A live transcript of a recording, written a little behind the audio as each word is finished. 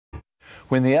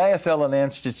When the AFL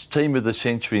announced its team of the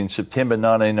century in September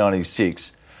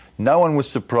 1996, no one was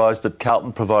surprised that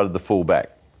Carlton provided the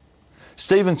fullback.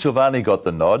 Stephen Silvagni got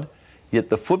the nod, yet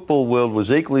the football world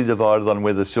was equally divided on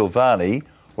whether Silvagni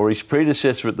or his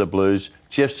predecessor at the Blues,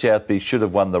 Geoff Southby, should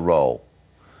have won the role.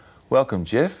 Welcome,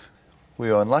 Geoff. Were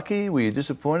you unlucky? Were you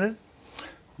disappointed?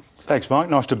 Thanks, Mike.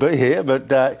 Nice to be here.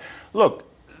 But look,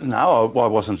 no, I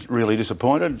wasn't really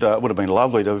disappointed. It would have been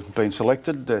lovely to have been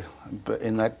selected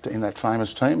in that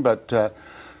famous team. But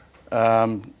I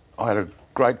had a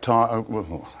great time,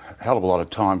 a hell of a lot of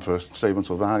time for Stephen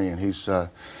Silvagni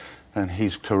and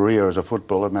his career as a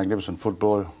footballer, magnificent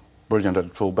footballer, brilliant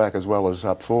at full-back as well as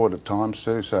up forward at times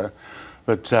too. So,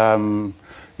 but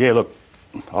yeah, look,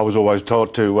 I was always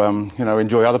taught to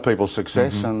enjoy other people's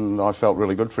success, and I felt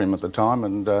really good for him at the time.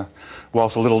 And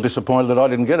whilst a little disappointed that I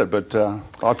didn't get it, but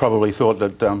I probably thought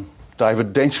that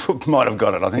David Dench might have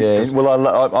got it. I think. Yeah,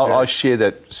 well, I share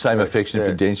that same affection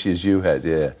for Dench as you had.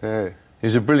 Yeah. He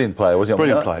was a brilliant player, wasn't he?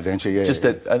 Brilliant player, Dench. Yeah. Just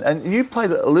that, and you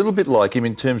played a little bit like him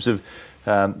in terms of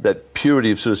that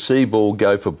purity of sort of see ball,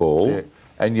 go for ball. Yeah.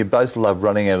 And you both love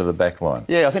running out of the back line.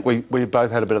 Yeah, I think we both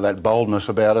had a bit of that boldness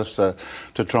about us to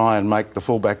try and make the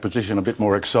fullback position a bit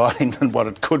more exciting than what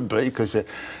it could be, because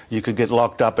you could get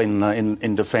locked up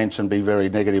in defence and be very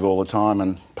negative all the time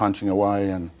and punching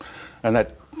away, and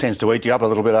that tends to eat you up a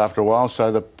little bit after a while.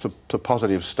 So the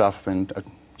positive stuff and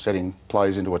setting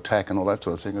plays into attack and all that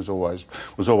sort of thing was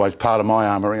always part of my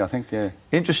armoury, I think. Yeah.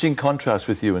 Interesting contrast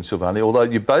with you and Silvagni, although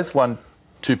you both won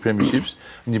 2 premierships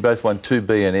and you both won 2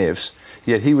 BNFs,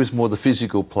 yet he was more the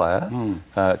physical player,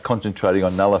 concentrating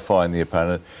on nullifying the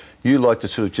opponent. You like to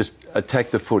sort of just attack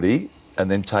the footy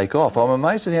and then take off. I'm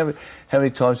amazed at how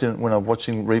many times when I'm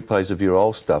watching replays of your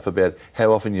old stuff about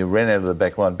how often you ran out of the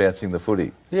back line bouncing the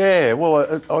footy. Yeah,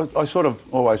 well, I sort of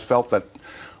always felt that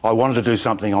I wanted to do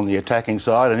something on the attacking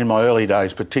side, and in my early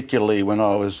days, particularly when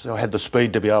I had the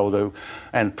speed to be able to,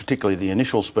 and particularly the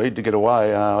initial speed to get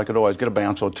away, I could always get a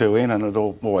bounce or two in, and it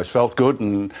always felt good.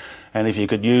 And if you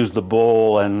could use the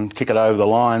ball and kick it over the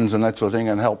lines and that sort of thing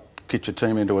and help get your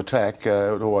team into attack,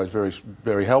 it was always very,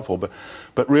 very helpful.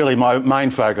 But really my main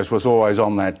focus was always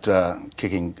on that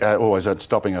kicking, always at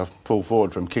stopping a full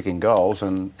forward from kicking goals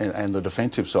and the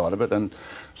defensive side of it. And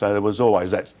so there was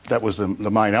always that was the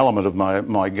main element of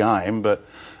my game. But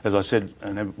as I said,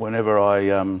 whenever I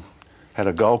had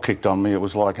a goal kicked on me, it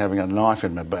was like having a knife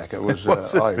in my back. It was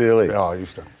really? I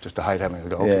used to hate having a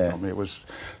goal kicked on me. It's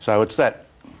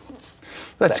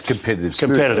that's competitive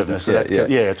competitiveness.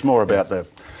 Yeah, it's more about the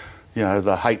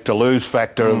hate to lose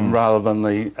factor rather than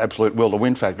the absolute will to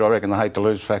win factor. I reckon the hate to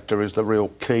lose factor is the real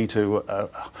key to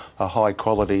a high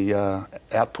quality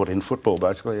output in football,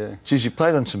 basically. Yeah. Geez, you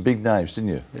played on some big names, didn't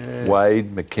you? Yeah.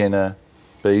 Wade, McKenna,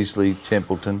 Beasley,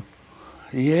 Templeton.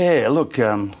 Yeah, look,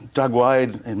 Doug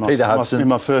Wade in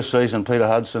my first season, Peter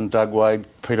Hudson, Doug Wade,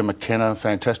 Peter McKenna,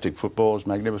 fantastic footballers,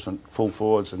 magnificent full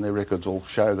forwards, and their records all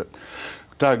show that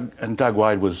Doug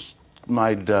Wade was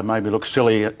made me look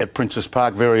silly at Princess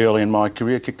Park very early in my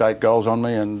career. Kicked 8 goals on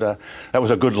me, and that was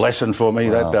a good lesson for me.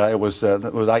 Wow. That day. It was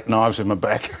 8 knives in my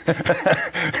back,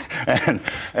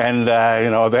 and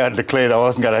I vowed declared I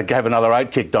wasn't going to have another 8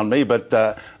 kicked on me. But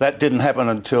that didn't happen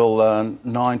until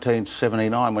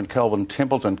 1979 when Kelvin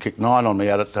Templeton kicked 9 on me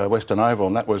out at Western Oval,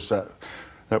 and that was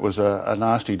a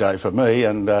nasty day for me.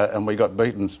 And we got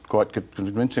beaten quite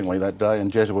convincingly that day.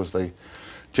 And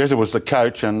Jezza was the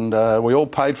coach, and we all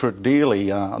paid for it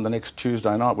dearly on the next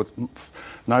Tuesday night with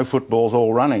no footballs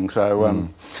all running. So,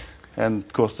 and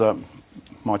of course,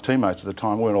 my teammates at the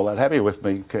time weren't all that happy with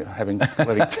me letting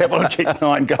Templeton kick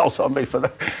 9 goals on me for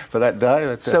that day.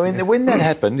 But, so when that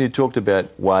happened, you talked about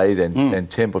Wade and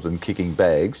Templeton kicking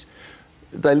bags.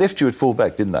 They left you at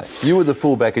fullback, didn't they? You were the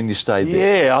fullback and you stayed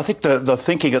there. Yeah, I think the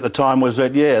thinking at the time was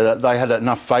that, they had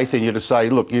enough faith in you to say,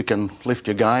 look, you can lift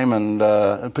your game. And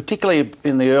particularly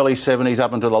in the early 70s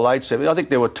up until the late 70s, I think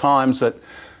there were times that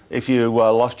if you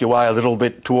lost your way a little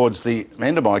bit towards the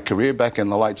end of my career, back in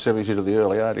the late 70s into the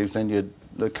early 80s, then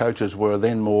the coaches were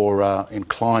then more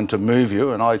inclined to move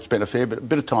you. And I spent a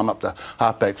bit of time up the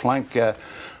half-back flank,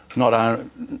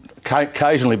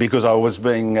 occasionally because I was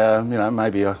being,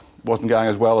 maybe wasn't going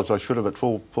as well as I should have at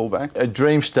fullback. A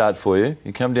dream start for you.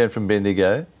 You come down from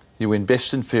Bendigo, you win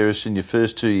best and fairest in your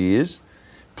first 2 years,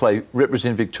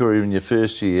 represent Victoria in your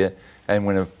first year, and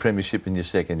win a premiership in your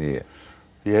second year.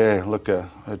 Yeah, look, it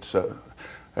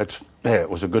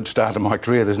was a good start to my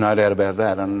career. There's no doubt about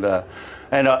that, and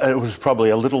it was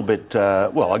probably a little bit. I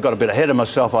got a bit ahead of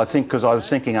myself, I think, because I was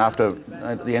thinking at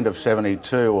the end of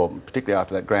 '72, or particularly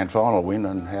after that grand final win,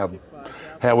 and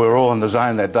how we were all in the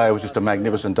zone that day. It was just a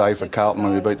magnificent day for Carlton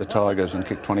when we beat the Tigers and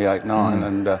kicked 28-9.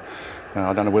 And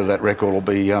I don't know whether that record will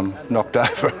be knocked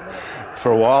over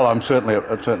for a while. I certainly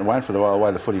won't for the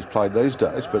way the footy's played these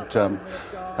days. But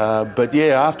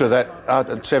yeah, after that,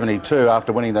 at 72,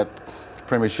 after winning that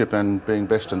premiership and being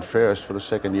best and fairest for the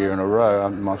second year in a row,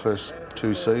 my first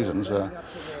 2 seasons, I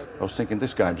was thinking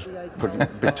this game's a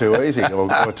bit too easy, or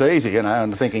it's easy, you know,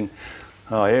 and thinking,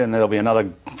 oh yeah, and there'll be another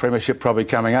premiership probably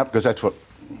coming up, because that's what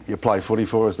you play footy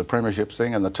for, is the premiership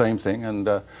thing and the team thing.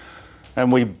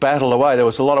 And we battled away. There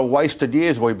was a lot of wasted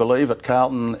years, we believe, at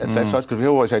Carlton at that size, because we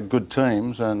always had good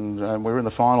teams, and we were in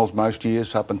the finals most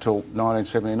years up until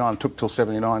 1979. It took till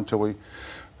 79 until we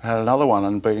had another one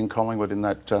and beating Collingwood in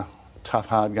that tough,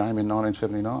 hard game in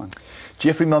 1979.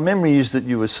 Geoffrey, my memory is that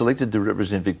you were selected to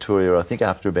represent Victoria, I think,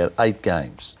 after about 8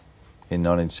 games in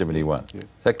 1971. Yeah. Is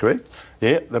that correct?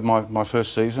 Yeah, my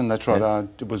first season, that's right. Yeah.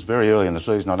 It was very early in the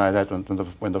season, I know that,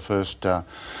 when the first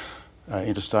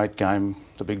interstate game,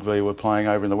 the Big V, were playing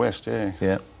over in the West,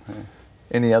 yeah.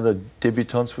 Any other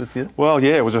debutants with you? Well,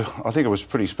 yeah, I think it was a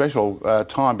pretty special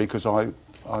time, because I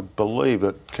believe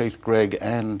that Keith Gregg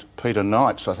and Peter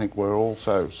Knights, I think, were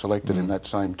also selected in that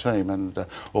same team, and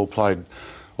all played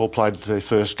their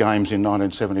first games in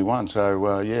 1971.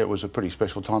 So yeah, it was a pretty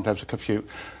special time to have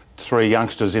 3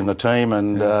 youngsters in the team,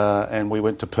 and we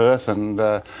went to Perth and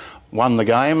won the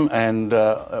game. And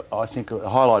I think a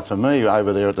highlight for me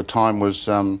over there at the time was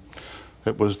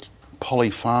it was Polly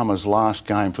Farmer's last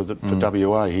game for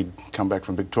WA. He'd come back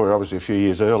from Victoria, obviously a few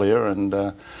years earlier, and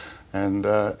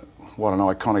what an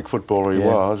iconic footballer he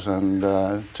was, and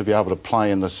to be able to play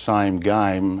in the same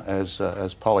game as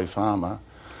Polly Farmer,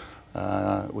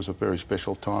 it was a very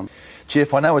special time.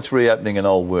 Geoff, I know it's reopening an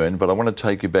old wound, but I want to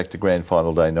take you back to Grand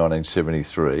Final Day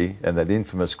 1973 and that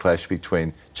infamous clash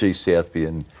between G. Southby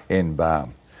and N.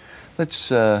 Barm. Let's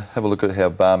have a look at how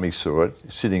Barmy saw it,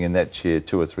 sitting in that chair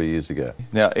 2 or 3 years ago.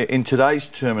 Now, in today's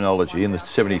terminology, in the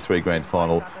 73 Grand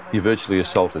Final, you virtually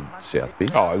assaulted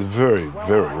Southby. Oh, very,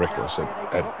 very reckless.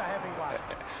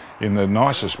 In the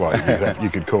nicest way, you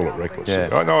could call it reckless. Yeah.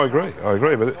 I agree.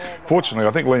 But fortunately,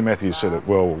 I think Lee Matthews said it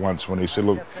well once when he said,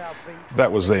 look,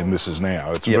 that was then, this is now.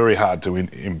 It's very hard to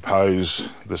impose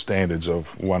the standards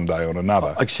of one day on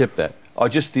another. I accept that.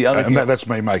 That's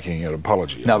me making an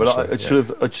apology. No, but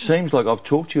it seems like I've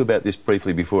talked to you about this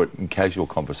briefly before in casual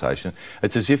conversation.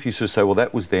 It's as if you sort of say, well,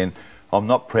 that was then, I'm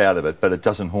not proud of it, but it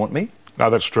doesn't haunt me. No,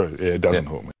 that's true. Yeah, it doesn't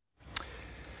haunt me.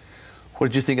 What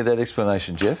did you think of that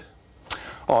explanation, Geoff?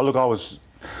 Oh, look,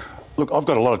 I've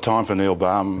got a lot of time for Neil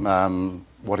Barm,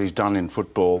 what he's done in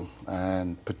football,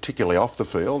 and particularly off the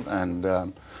field.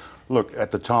 And look,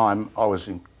 at the time, I was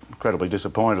incredibly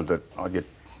disappointed that I'd get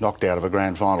knocked out of a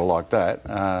grand final like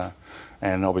that.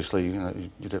 And obviously,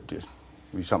 there'd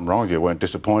be something wrong if you weren't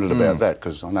disappointed about that,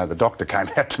 because I know the doctor came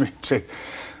out to me and said,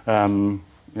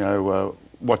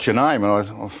 what's your name? And I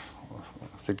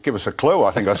said, give us a clue, I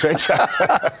think I said.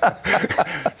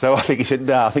 So I think he said,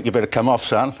 no, I think you better come off,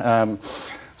 son.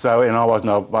 So I wasn't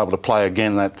able to play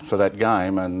again for that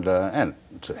game, and it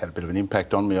had a bit of an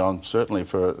impact on me. Certainly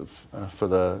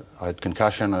I had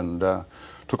concussion, and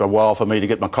took a while for me to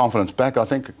get my confidence back. I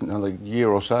think another year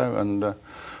or so. And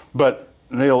but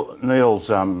Neil's,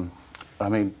 I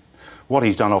mean, what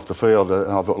he's done off the field,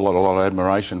 I've got a lot of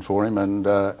admiration for him. And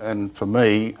for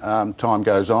me, time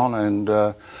goes on, and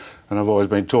I've always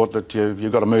been taught that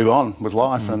you've got to move on with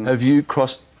life. And have you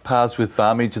crossed paths with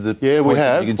Barmy to the point we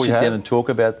have. That you can sit down and talk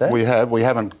about that? We have. We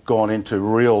haven't gone into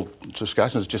real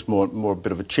discussions, just more a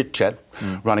bit of a chit-chat,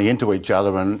 running into each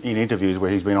other, and in interviews where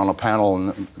he's been on a panel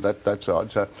and that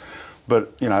side. So,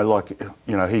 but,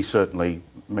 he certainly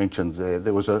mentioned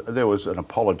there was an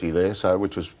apology there, so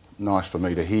which was nice for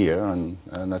me to hear, and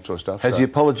that sort of stuff. Has he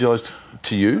apologised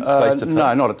to you face to face?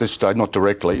 No, not at this stage, not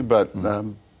directly, but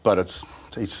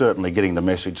he's certainly getting the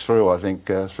message through, I think,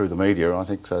 through the media, I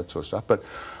think, that sort of stuff. But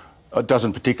it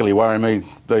doesn't particularly worry me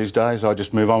these days. I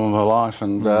just move on with my life.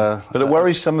 And but it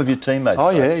worries some of your teammates.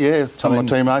 Oh, though. Yeah. Some of my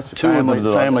teammates,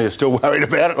 family are still worried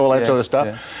about it, all that sort of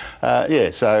stuff.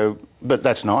 So, but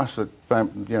that's nice that,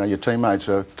 your teammates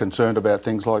are concerned about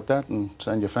things like that, and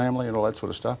your family and all that sort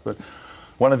of stuff. But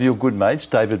one of your good mates,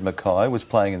 David Mackay, was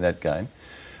playing in that game.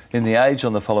 In The Age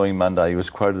on the following Monday, he was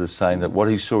quoted as saying that what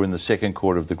he saw in the second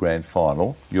quarter of the grand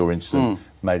final, your incident,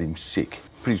 made him sick.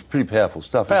 Pretty powerful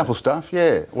stuff. Powerful stuff,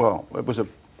 yeah. Well, it was a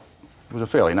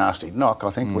fairly nasty knock, I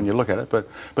think, when you look at it. But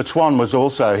Swan was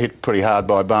also hit pretty hard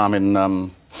by Barm in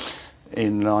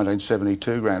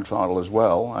 1972 grand final as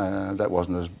well. That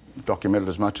wasn't as documented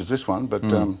as much as this one, but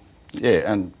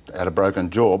and had a broken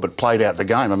jaw, but played out the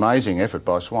game. Amazing effort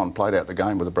by Swan. Played out the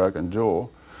game with a broken jaw,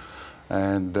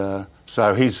 and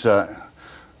So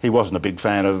he wasn't a big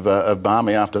fan of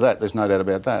Barmy after that. There's no doubt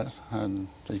about that, and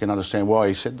you can understand why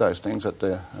he said those things at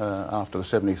the after the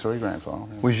 '73 grand final.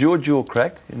 Yeah. Was your jaw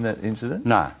cracked in that incident?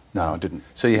 No, I didn't.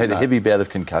 So you had a heavy bout of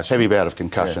concussion? Heavy bout of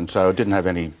concussion, so I didn't have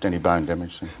any bone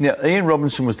damage. Now, Ian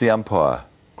Robinson was the umpire,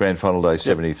 grand final day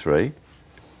 '73.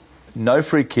 No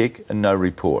free kick and no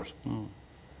report.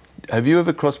 Have you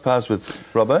ever crossed paths with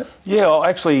Robbo? Yeah,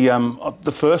 actually,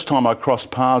 the first time I crossed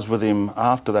paths with him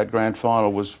after that grand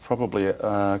final was probably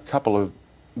a couple of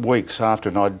weeks after,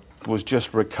 and I was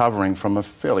just recovering from a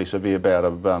fairly severe bout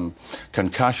of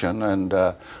concussion, and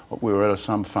we were at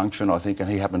some function, I think, and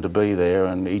he happened to be there,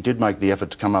 and he did make the effort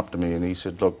to come up to me, and he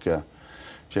said, "Look,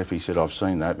 Geoff," he said, "I've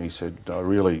seen that," and he said, I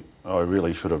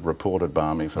really should have reported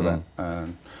Barmy for that."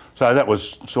 So that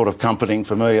was sort of comforting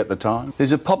for me at the time.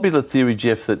 There's a popular theory,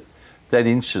 Geoff, that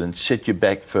incident set you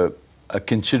back for a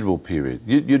considerable period.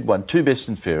 You'd won 2 best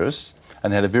and fairest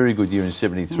and had a very good year in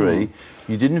 '73.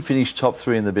 You didn't finish top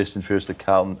 3 in the best and fairest at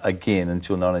Carlton again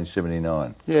until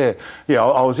 1979. Yeah,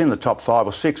 I was in the top 5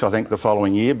 or 6, I think, the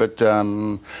following year, but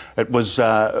it was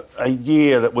a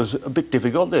year that was a bit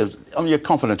difficult. Your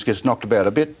confidence gets knocked about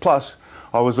a bit. Plus,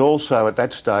 I was also, at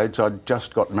that stage, I'd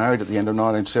just got married at the end of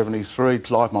 1973.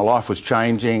 My life was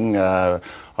changing.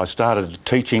 I started a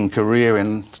teaching career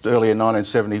early in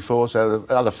 1974, so there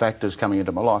were other factors coming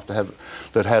into my life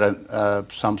that had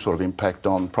some sort of impact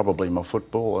on probably my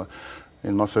football.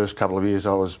 In my first couple of years,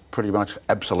 I was pretty much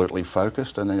absolutely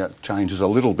focused, and then it changes a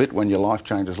little bit when your life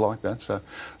changes like that. So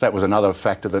that was another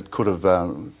factor that could have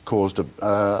caused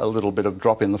a little bit of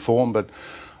drop in the form, but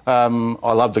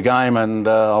I loved the game, and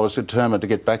I was determined to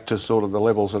get back to sort of the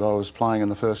levels that I was playing in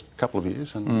the first couple of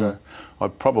years, and I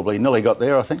probably nearly got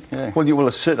there, I think. Yeah. Well,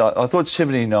 I thought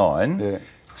 '79,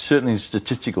 certainly in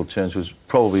statistical terms, was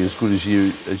probably as good as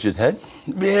you'd had.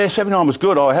 Yeah, '79 was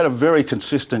good. I had a very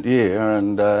consistent year,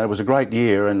 and it was a great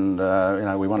year, and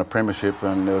we won a premiership,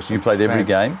 and there was you played every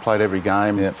game. Played every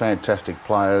game. Yep. Fantastic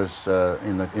players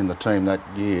in the team that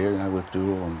year, with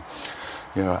Dougal and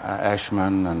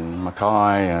Ashman and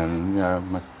Mackay and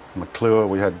McClure.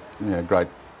 We had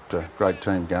great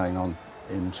team going on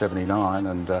in '79,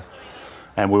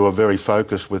 and we were very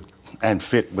focused and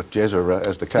fit with Jezza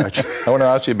as the coach. I want to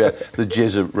ask you about the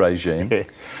Jezza regime. Yeah.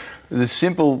 The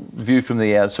simple view from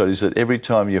the outside is that every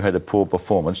time you had a poor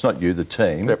performance, not you, the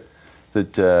team,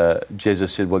 that Jezza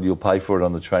said, "Well, you'll pay for it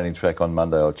on the training track on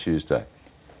Monday or Tuesday."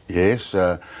 Yes.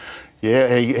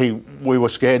 We were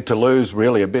scared to lose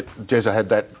really a bit. Jezza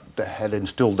had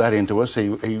instilled that into us.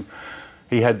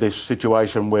 He had this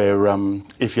situation where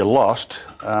if you lost,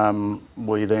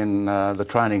 the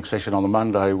training session on the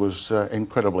Monday was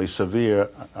incredibly severe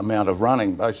amount of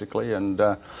running basically, and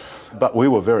but we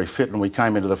were very fit, and we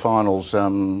came into the finals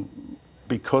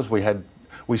because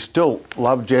we still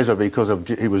loved Jezza because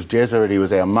he was Jezza and he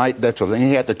was our mate, that sort of thing.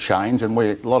 He had to change, and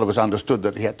a lot of us understood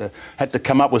that he had to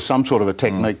come up with some sort of a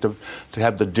technique to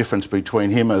have the difference between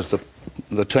him as the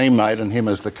teammate and him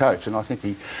as the coach. And I think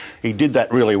he did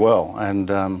that really well, and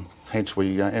hence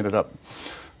we ended up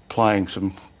playing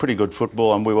some pretty good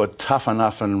football, and we were tough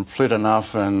enough and fit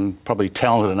enough and probably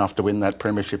talented enough to win that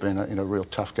premiership in a real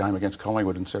tough game against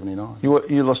Collingwood in '79.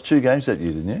 You lost 2 games that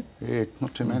year, didn't you? Yeah,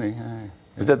 not too many.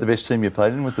 Was that the best team you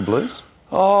played in with the Blues?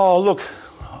 Oh, look,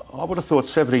 I would have thought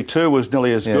 '72 was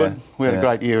nearly as good. We had a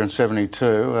great year in '72,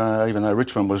 even though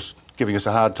Richmond was giving us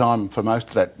a hard time for most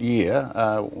of that year.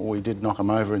 We did knock them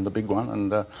over in the big one.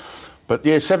 But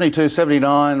yeah, '72,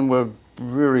 '79 were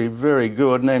very, very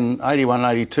good, and then '81,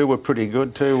 '82 were pretty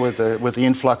good too, with the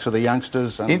influx of the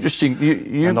youngsters. And, interesting,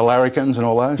 and the larrikins and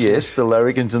all those. Yes, the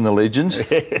larrikins and the legends.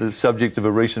 The subject of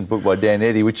a recent book by Dan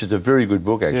Eddy, which is a very good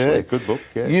book actually. Yeah, good book.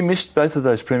 Yeah. You missed both of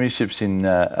those premierships in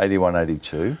 '81,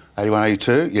 '82. '81,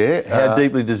 '82, yeah. How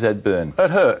deeply does that burn?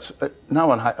 It hurts.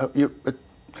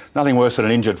 Nothing worse than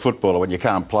an injured footballer when you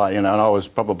can't play, and I was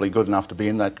probably good enough to be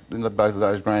in both of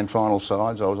those grand final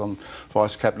sides. I was on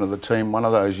vice captain of the team one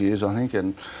of those years, I think,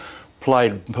 and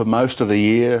played for most of the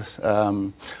year.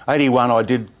 '81, I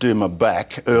did do my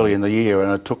back early in the year,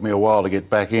 and it took me a while to get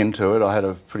back into it. I had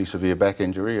a pretty severe back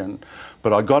injury,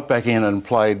 but I got back in and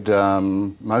played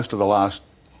most of the last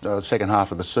second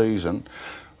half of the season,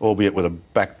 albeit with a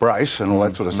back brace and all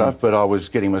that sort of stuff. But I was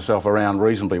getting myself around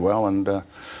reasonably well, and.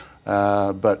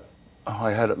 But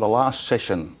I had the last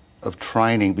session of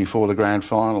training before the grand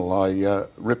final, I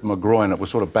ripped my groin. It was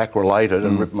sort of back related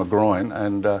and ripped my groin,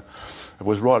 and it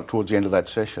was right towards the end of that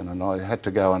session, and I had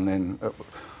to go and then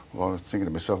well, I was thinking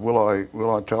to myself, will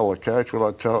I tell the coach? Will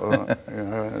I tell,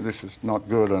 this is not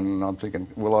good? And I'm thinking,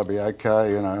 will I be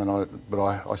okay? But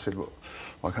I said, well,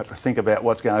 I have to think about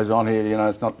what goes on here.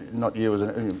 It's not you as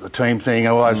a team thing,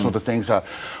 all those sort of things. So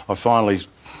I finally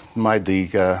made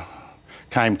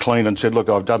came clean and said, look,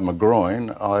 I've done my groin.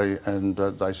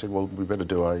 They said, well, we better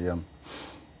do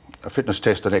a fitness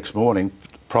test the next morning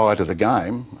prior to the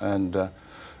game, and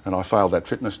I failed that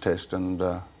fitness test. And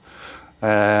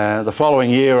the following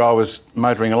year, I was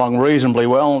motoring along reasonably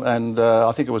well, and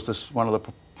I think it was one of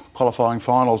the qualifying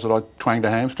finals that I twanged a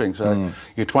hamstring. So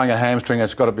you twang a hamstring,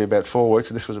 it's got to be about 4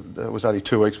 weeks. It was only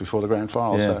 2 weeks before the grand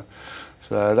final. Yeah.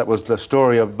 So that was the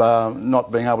story of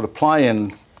not being able to play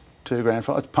in 2 grand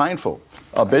finals. It's painful.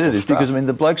 I bet it is, because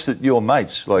the blokes that your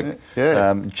mates, like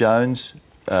Jones,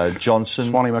 Johnson,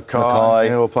 Swanee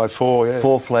Mackay, all played 4, yeah.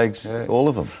 4 Flags, all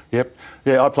of them. Yep.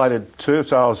 Yeah, I played in 2,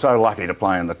 so I was so lucky to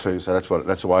play in the 2, so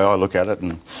that's the way I look at it.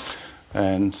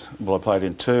 And I played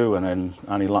in 2 and then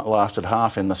only lasted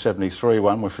half in the 73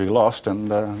 one, which we lost, and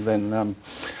then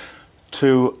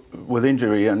 2 with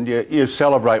injury. And you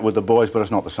celebrate with the boys, but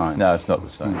it's not the same. No, it's not the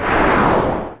same.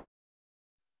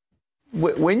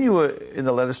 When you were in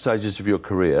the latter stages of your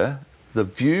career, the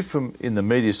view in the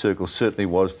media circle certainly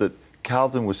was that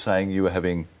Carlton was saying you were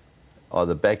having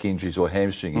either back injuries or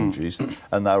hamstring injuries,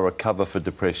 and they were a cover for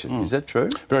depression. Is that true?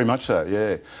 Very much so,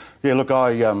 yeah. Yeah, look,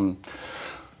 I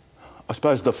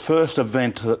suppose the first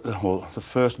the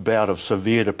first bout of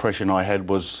severe depression I had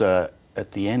was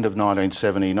at the end of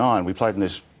 1979. We played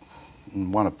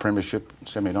won a premiership in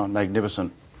 79,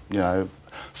 magnificent,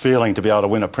 feeling to be able to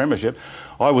win a premiership.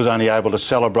 I was only able to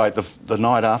celebrate the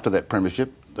night after that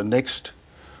premiership. The next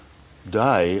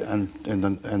day and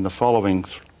the following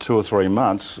 2 or 3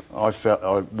 months, I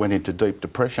went into deep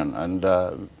depression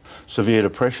and severe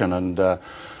depression, and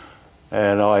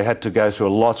I had to go through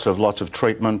lots of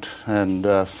treatment,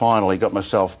 and finally got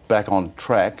myself back on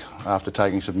track after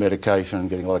taking some medication and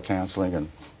getting a lot of counselling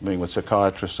and being with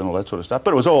psychiatrists and all that sort of stuff.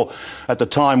 But it was all at the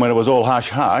time when it was all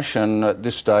hush-hush, and at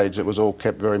this stage it was all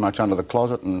kept very much under the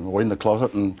closet or in the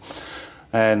closet, and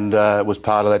it was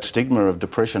part of that stigma of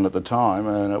depression at the time,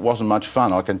 and it wasn't much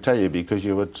fun, I can tell you, because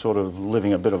you were sort of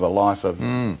living a bit of a life of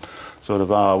sort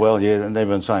of, and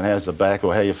everyone's saying, how's the back,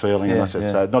 or how you feeling? And I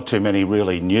said, so not too many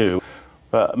really knew.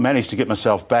 But managed to get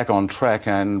myself back on track,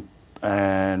 and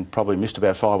probably missed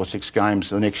about 5 or 6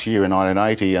 games the next year in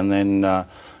 1980, and then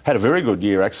had a very good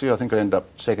year, actually. I think I ended up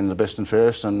second in the best and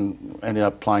fairest and ended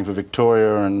up playing for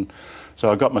Victoria, and so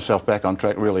I got myself back on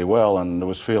track really well, and I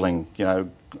was feeling,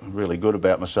 really good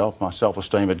about myself. My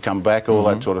self-esteem had come back, all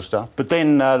that sort of stuff. But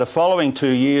then the following 2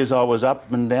 years I was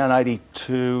up and down,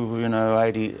 82,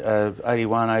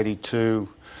 81, 82,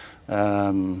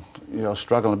 I was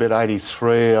struggling a bit.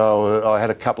 83, I had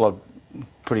a couple of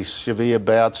pretty severe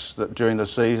bouts during the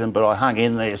season, but I hung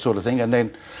in there, sort of thing. And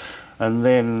then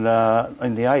in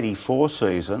the 84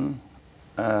 season,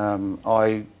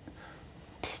 I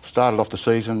started off the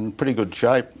season in pretty good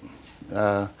shape,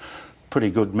 pretty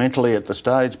good mentally at the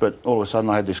stage, but all of a sudden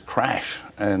I had this crash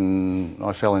and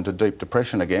I fell into deep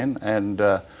depression again, and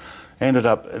ended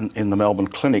up in the Melbourne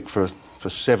clinic for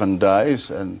 7 days.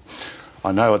 And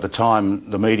I know at the time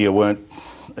the media weren't,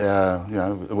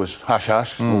 it was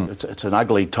hush-hush. It's an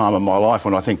ugly time of my life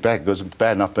when I think back, because it's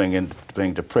bad enough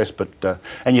being depressed, but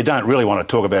and you don't really want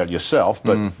to talk about it yourself,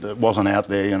 but it wasn't out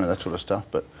there, that sort of stuff.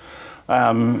 But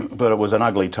it was an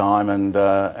ugly time,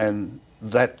 and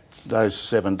those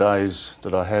 7 days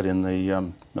that I had in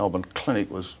the Melbourne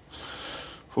clinic was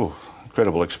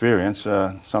incredible experience,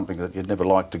 something that you'd never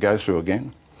like to go through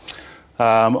again.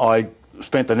 I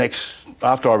spent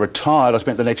after I retired, I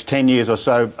spent the next 10 years or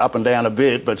so up and down a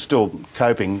bit, but still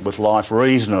coping with life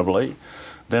reasonably.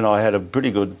 Then I had a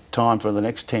pretty good time for the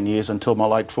next 10 years until my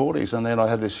late 40s, and then I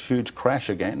had this huge crash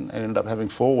again and ended up having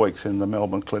 4 weeks in the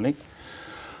Melbourne clinic.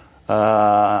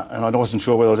 And I wasn't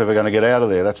sure whether I was ever going to get out of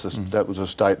there. That was the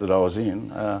state that I was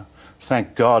in.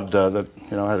 Thank God that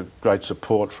I had great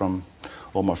support from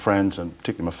all my friends, and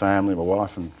particularly my family, my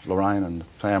wife and Lorraine and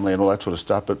family and all that sort of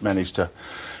stuff, but managed to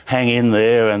hang in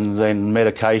there, and then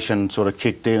medication sort of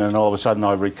kicked in, and all of a sudden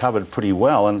I recovered pretty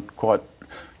well, and quite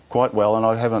well, and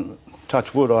I haven't,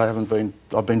 touch wood,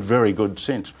 I've been very good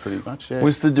since, pretty much, yeah.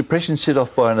 Was the depression set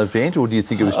off by an event, or do you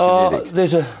think it was genetic?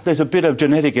 There's a bit of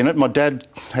genetic in it. My dad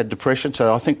had depression,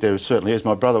 so I think there certainly is.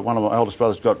 My brother, one of my eldest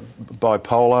brothers, got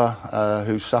bipolar,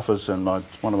 who suffers, and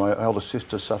one of my eldest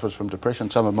sisters suffers from depression.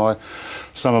 Some of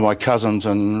my cousins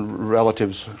and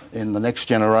relatives in the next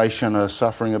generation are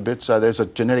suffering a bit, so there's a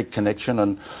genetic connection.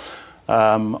 And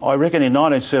I reckon in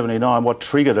 1979, what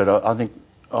triggered it, I think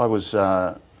I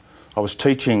was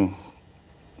teaching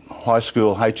high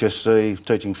school, HSC,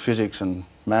 teaching physics and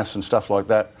maths and stuff like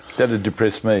that. That'd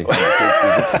depress me.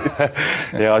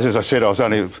 Yeah, as I said, I was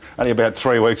only about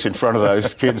 3 weeks in front of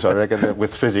those kids, I reckon,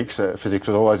 with physics. Physics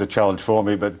was always a challenge for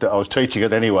me, but I was teaching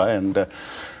it anyway, and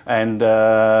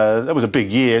that was a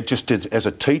big year just as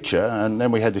a teacher. And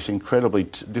then we had this incredibly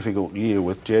difficult year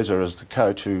with Jezza as the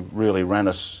coach, who really ran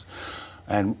us,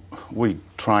 and we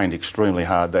trained extremely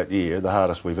hard that year, the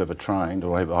hardest we've ever trained,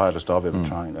 or the hardest I've ever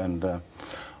trained. And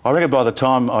I reckon by the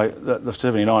time the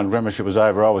 79 premiership was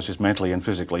over, I was just mentally and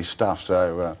physically stuffed.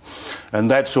 So, and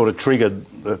that sort of triggered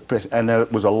the press. And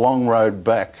it was a long road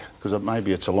back, because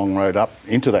maybe it's a long road up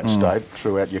into that state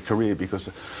throughout your career, because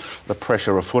the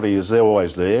pressure of footy is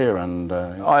always there. And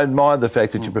I admire the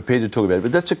fact that you're prepared to talk about it,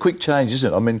 but that's a quick change,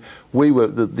 isn't it? I mean, we were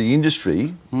the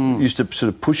industry used to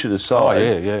sort of push it aside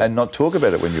and not talk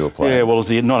about it when you were playing. Yeah, well,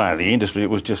 not only the industry, it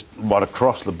was just right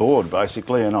across the board,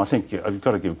 basically. And I think you've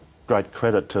got to give great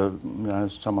credit to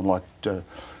someone like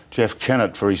Geoff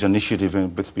Kennett for his initiative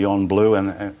with Beyond Blue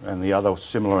and the other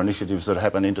similar initiatives that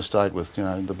happen interstate with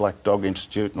the Black Dog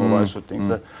Institute and all those sort of things.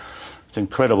 It's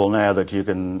incredible now that you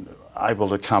can able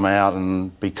to come out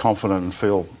and be confident and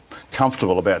feel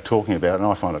comfortable about talking about it, and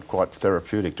I find it quite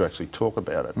therapeutic to actually talk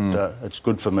about it. It's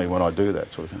good for me when I do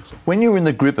that sort of thing. So. When you were in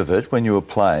the grip of it, when you were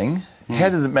playing, how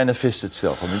did it manifest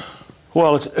itself? I mean,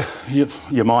 well,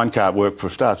 your mind can't work for a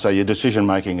start, so your decision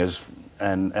making is,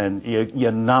 and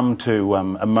you're numb to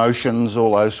emotions,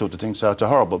 all those sorts of things. So it's a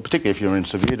horrible, particularly if you're in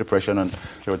severe depression. And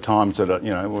there were times that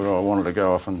where I wanted to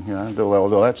go off and do all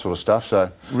that sort of stuff. So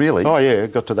really, oh yeah,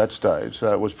 it got to that stage.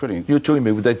 So it was pretty. You're talking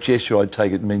about with that gesture, I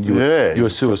take it, mean you were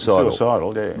suicidal.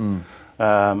 Suicidal,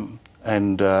 yeah.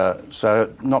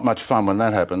 So not much fun when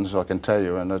that happens, I can tell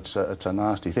you, and it's a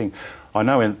nasty thing. I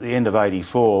know at the end of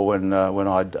 '84, when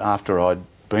after I'd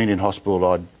been in hospital,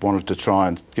 I wanted to try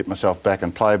and get myself back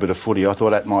and play a bit of footy. I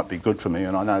thought that might be good for me,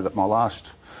 and I know that my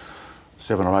last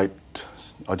 7 or 8,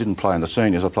 I didn't play in the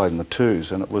seniors, I played in the twos,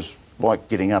 and it was like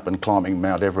getting up and climbing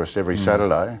Mount Everest every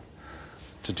Saturday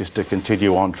to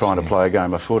continue on trying to play a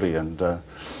game of footy. And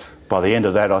by the end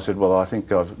of that, I said, well, I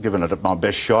think I've given it my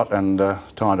best shot, and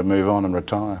time to move on and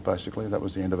retire, basically. That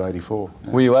was the end of '84.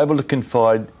 Yeah. Were you able to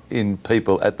confide in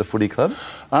people at the footy club?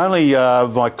 Only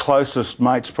my closest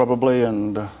mates, probably,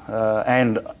 and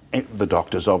the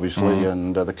doctors, obviously,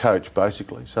 and the coach,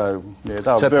 basically. So, yeah,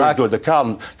 they were very good. The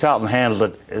Carlton handled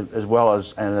it as well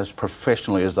as and as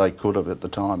professionally as they could have at the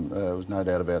time. There was no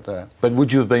doubt about that. But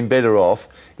would you have been better off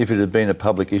if it had been a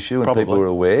public issue and probably, people were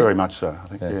aware? Very much so, I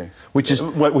think. Yeah. Which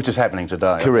is happening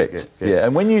today. Correct. Yeah.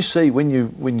 And when you see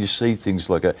things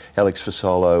like Alex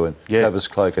Fasolo and Travis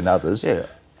Cloke and others. Yeah.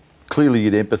 Clearly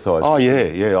you'd empathise. Oh,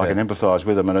 yeah, I can empathise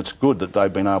with them, and it's good that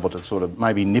they've been able to sort of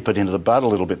maybe nip it into the bud a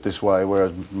little bit this way,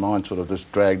 whereas mine sort of just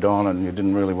dragged on, and you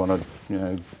didn't really want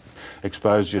to,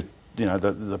 expose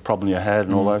the problem you had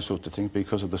and all those sorts of things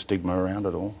because of the stigma around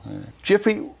it all. Yeah.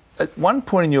 Jeffrey, at one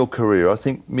point in your career, I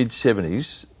think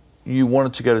mid-70s, you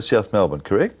wanted to go to South Melbourne,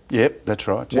 correct? Yep, that's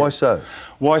right. Yeah. Why so?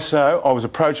 Why so? I was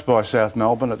approached by South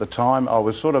Melbourne at the time.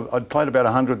 I'd played about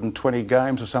 120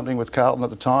 games or something with Carlton at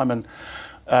the time, and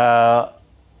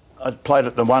I'd played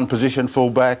at the one position,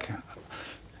 full-back.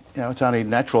 It's only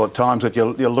natural at times that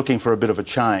you're looking for a bit of a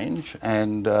change,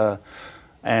 and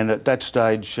at that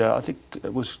stage, I think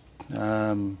it was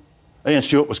Ian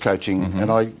Stewart was coaching, and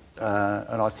I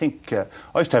think I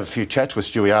used to have a few chats with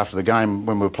Stewie after the game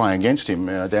when we were playing against him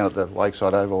down at the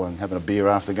Lakeside Oval and having a beer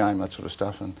after the game, that sort of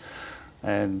stuff,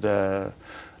 and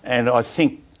I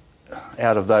think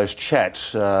out of those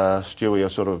chats, Stewie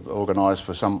sort of organised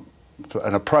for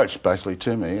an approach basically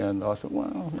to me, and I thought,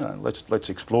 well, let's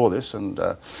explore this, and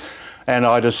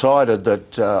I decided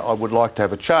that I would like to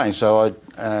have a change. So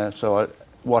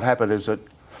what happened is that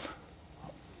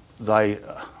they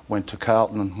went to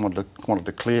Carlton and wanted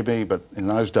to clear me, but in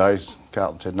those days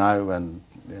Carlton said no,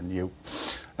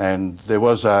 and there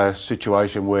was a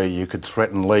situation where you could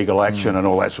threaten legal action and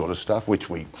all that sort of stuff, which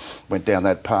we went down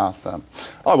that path.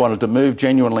 I wanted to move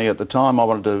genuinely at the time. I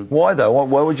wanted to... Why though?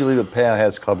 Why would you leave a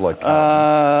powerhouse club like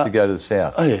Carlton to go to the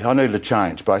south? Yeah, I needed a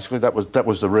change, basically. That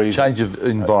was the reason. Change of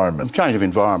environment. Change of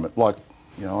environment. Like,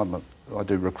 I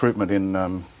do recruitment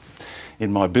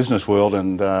in my business world,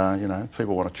 and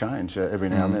people want to change every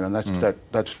now and then, and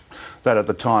that at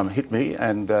the time hit me,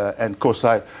 and of course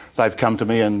they've come to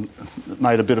me and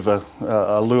made a bit of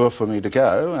a lure for me to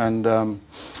go,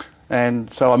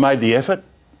 and so I made the effort.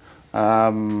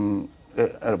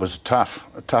 It was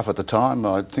tough at the time.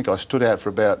 I think I stood out for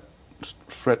about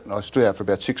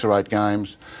 6 or 8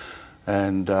 games.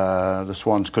 And the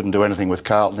Swans couldn't do anything with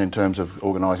Carlton in terms of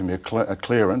organising me a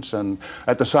clearance. And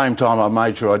at the same time, I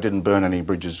made sure I didn't burn any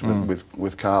bridges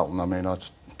with Carlton. I mean, I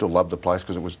still loved the place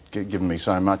because it was giving me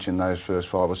so much in those first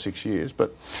 5 or 6 years.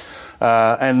 But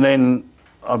and then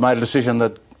I made a decision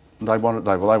that they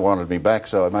wanted me back,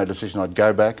 so I made a decision I'd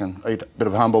go back and eat a bit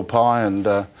of humble pie and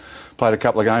played a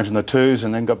couple of games in the twos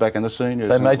and then got back in the seniors.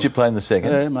 They made you play in the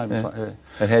seconds? Yeah, made me play, yeah.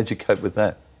 And how'd you cope with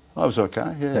that? I was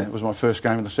okay, yeah. It was my first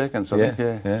game in the seconds, I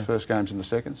think, yeah. First games in the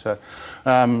seconds. So,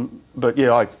 but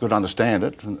yeah, I could understand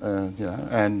it, you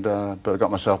know, but I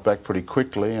got myself back pretty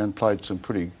quickly and played some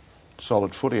pretty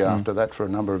solid footy after that for a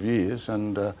number of years,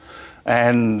 and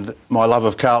my love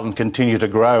of Carlton continued to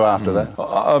grow after that.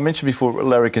 I mentioned before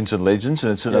Larrikins and Legends,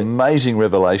 and it's an amazing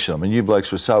revelation. I mean, you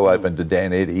blokes were so open to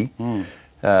Dan Eddy.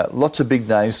 Lots of big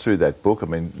names through that book. I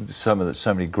mean, so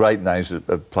many great names that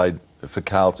have played for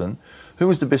Carlton. Who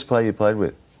was the best player you played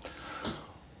with?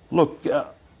 Look, there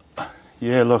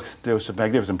were some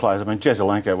magnificent players. I mean,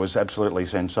 Jesselenko was absolutely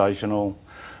sensational.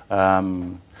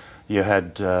 You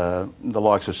had the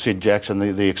likes of Sid Jackson,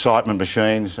 the excitement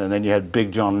machines, and then you had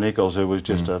Big John Nichols, who was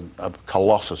just a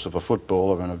colossus of a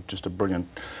footballer and just a brilliant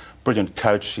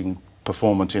coaching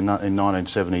performance in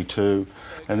 1972.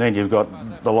 And then you've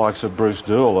got the likes of Bruce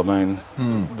Doull. I mean,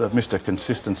 the Mr.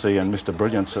 Consistency and Mr.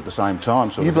 Brilliance at the same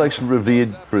time. You blokes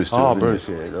revered Bruce Doull. Oh, Bruce,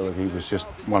 yeah. He was just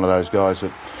one of those guys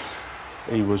that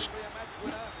he was.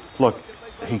 Look,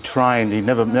 he trained. He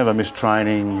never missed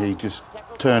training. He just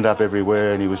turned up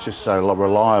everywhere, and he was just so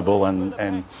reliable.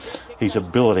 And his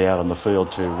ability out on the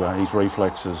field to his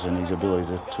reflexes and his ability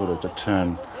to sort of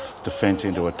turn defence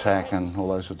into attack and all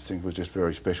those sorts of things was just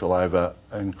very special over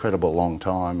an incredible long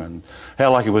time. And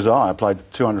how lucky was I? I played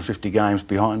 250 games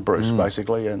behind Bruce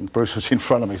basically, and Bruce was in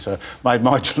front of me, so made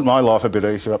my life a bit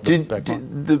easier up the back.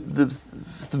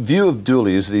 The view of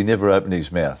Dooley is that he never opened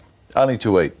his mouth, only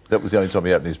to eat. That was the only time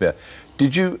he opened his mouth.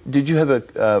 Did you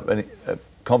have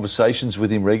conversations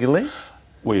with him regularly?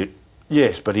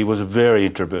 Yes, but he was very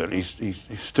introverted. He's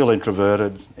still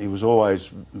introverted. He was always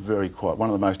very quiet. One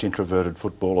of the most introverted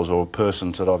footballers or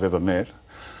persons that I've ever met,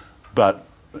 but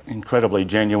incredibly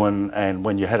genuine. And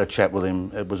when you had a chat with him,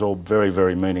 it was all very,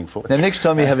 very meaningful. Now, next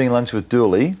time you're having lunch with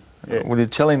Dooley, will you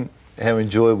tell him how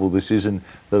enjoyable this is and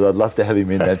that I'd love to have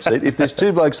him in that seat? If there's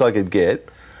two blokes I could get,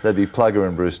 they'd be Plugger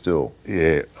and Bruce Doull.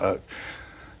 Yeah.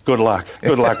 Good luck.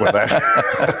 Good luck with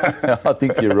that. I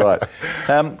think you're right.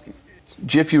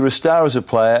 Geoff, you're a star as a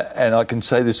player, and I can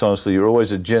say this honestly, you're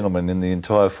always a gentleman in the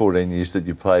entire 14 years that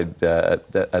you played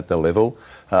at the level.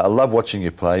 I love watching you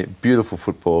play, beautiful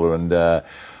footballer, and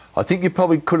I think you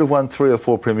probably could have won 3 or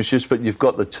 4 premierships, but you've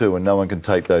got the 2 and no one can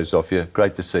take those off you.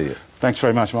 Great to see you. Thanks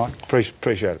very much, Mike.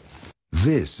 Appreciate it.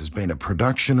 This has been a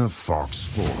production of Fox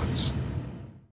Sports.